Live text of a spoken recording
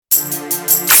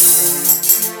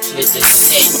Look,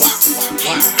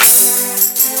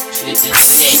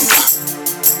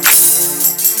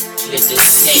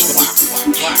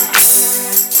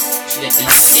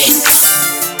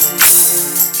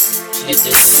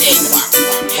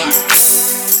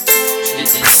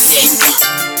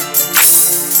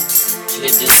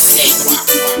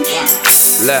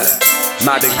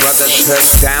 my big brother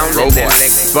touched down in that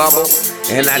next bubble,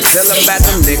 and I tell him about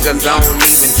them niggas, I don't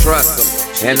even trust them.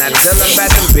 And I tell him about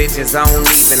them bitches, I don't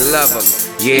even love them.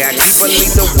 Yeah, I keep a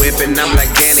lethal whip and I'm like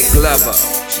Danny Glover.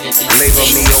 Label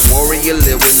me a warrior,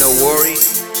 live with no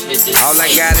worries. All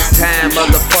I got is time,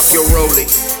 motherfucker, roll it.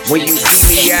 When you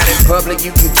see me out in public,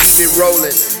 you can keep it rolling.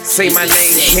 Say my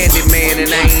name, Candyman, and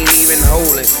I ain't even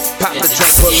holding. Pop the truck,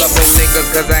 pull up on niggas,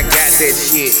 cause I got that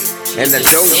shit. And the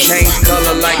dope change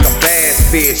color like a bass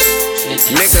fish.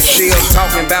 Niggas still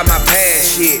talking about my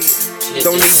past shit.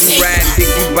 Don't need you riding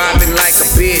dick, you bobbing like a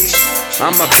bitch.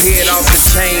 I'm a pit off the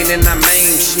chain and I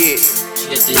main shit.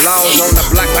 Laws on the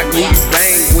block like who you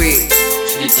bang with.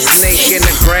 Snake in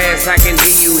the grass, I can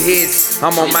hear you hits.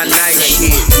 I'm on my night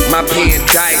shit. My pen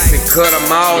dice and cut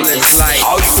them all and slice.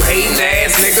 All you hating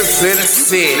ass niggas to the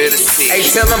sit. Hey,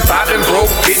 tell them poppin' broke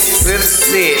bitches to the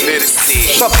sit.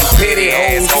 Fuck a petty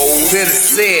ass hoes to the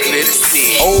sit.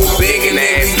 Old biggin'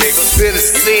 ass niggas to the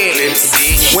sit.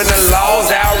 When the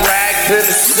law's outright to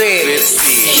the sit.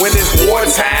 When it's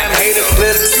wartime, haters to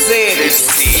the sit.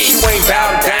 You ain't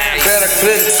bout dying to the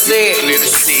sit.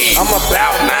 I'm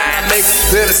about mine,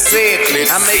 niggas to the sit.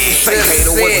 I make you feel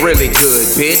hater was really good,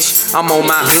 bitch. I'm on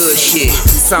my hood shit.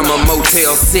 Summer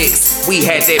Motel 6, we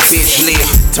had that bitch lit.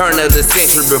 Turn of the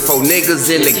century before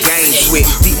niggas in the game switch.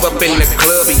 Deep up in the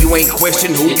club and you ain't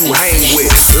question who you hang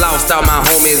with. Lost all my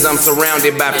homies, I'm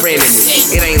surrounded by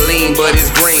frenemies. It ain't lean, but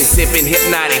it's green, sipping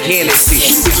hypnotic Hennessy.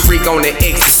 Bitch freak on the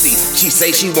ecstasy. She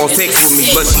say she want sex with me,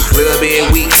 but she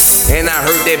clubbing weak. And I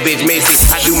heard that bitch messy.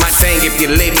 I do my thing if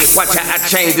you let me. Watch how I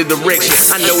change the direction.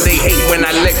 I know they hate when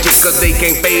I lecture, cause they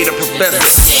can't fade a professor.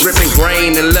 Ripping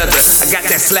grain and leather, I got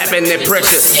that slap and that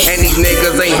pressure. And these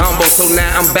niggas ain't humble, so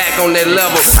now I'm back on that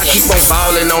level. I keep on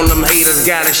balling on them haters,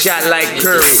 got a shot like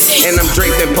Curry. And I'm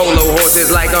draped in polo horses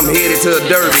like I'm headed to a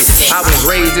derby. I was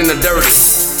raised in the dirty,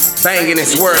 banging and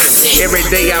swerving. Every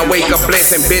day I wake up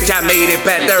blessing, bitch, I made it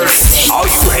back 30. All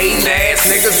you hating ass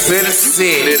niggas to the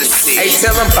sit. Hey,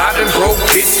 tell them poppin' broke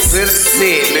bitches to the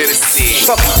sit.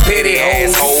 Fuck petty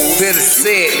ass hoes to the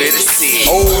sit.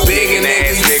 Old biggin'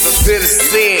 ass niggas to the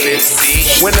sit.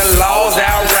 When the law's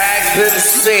outright to the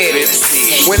sit.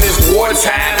 When it's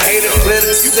wartime, haters to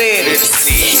the sit.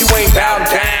 You ain't bout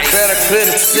dying to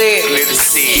the sit.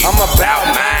 I'm about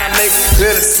mine, niggas to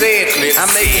the sit. I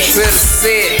make it to the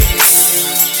sit.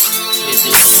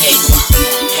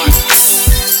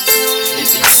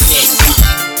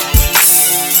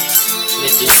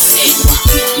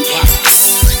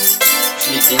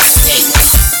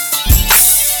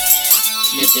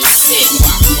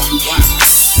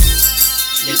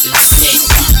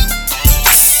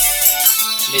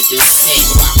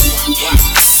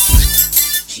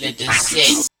 Let the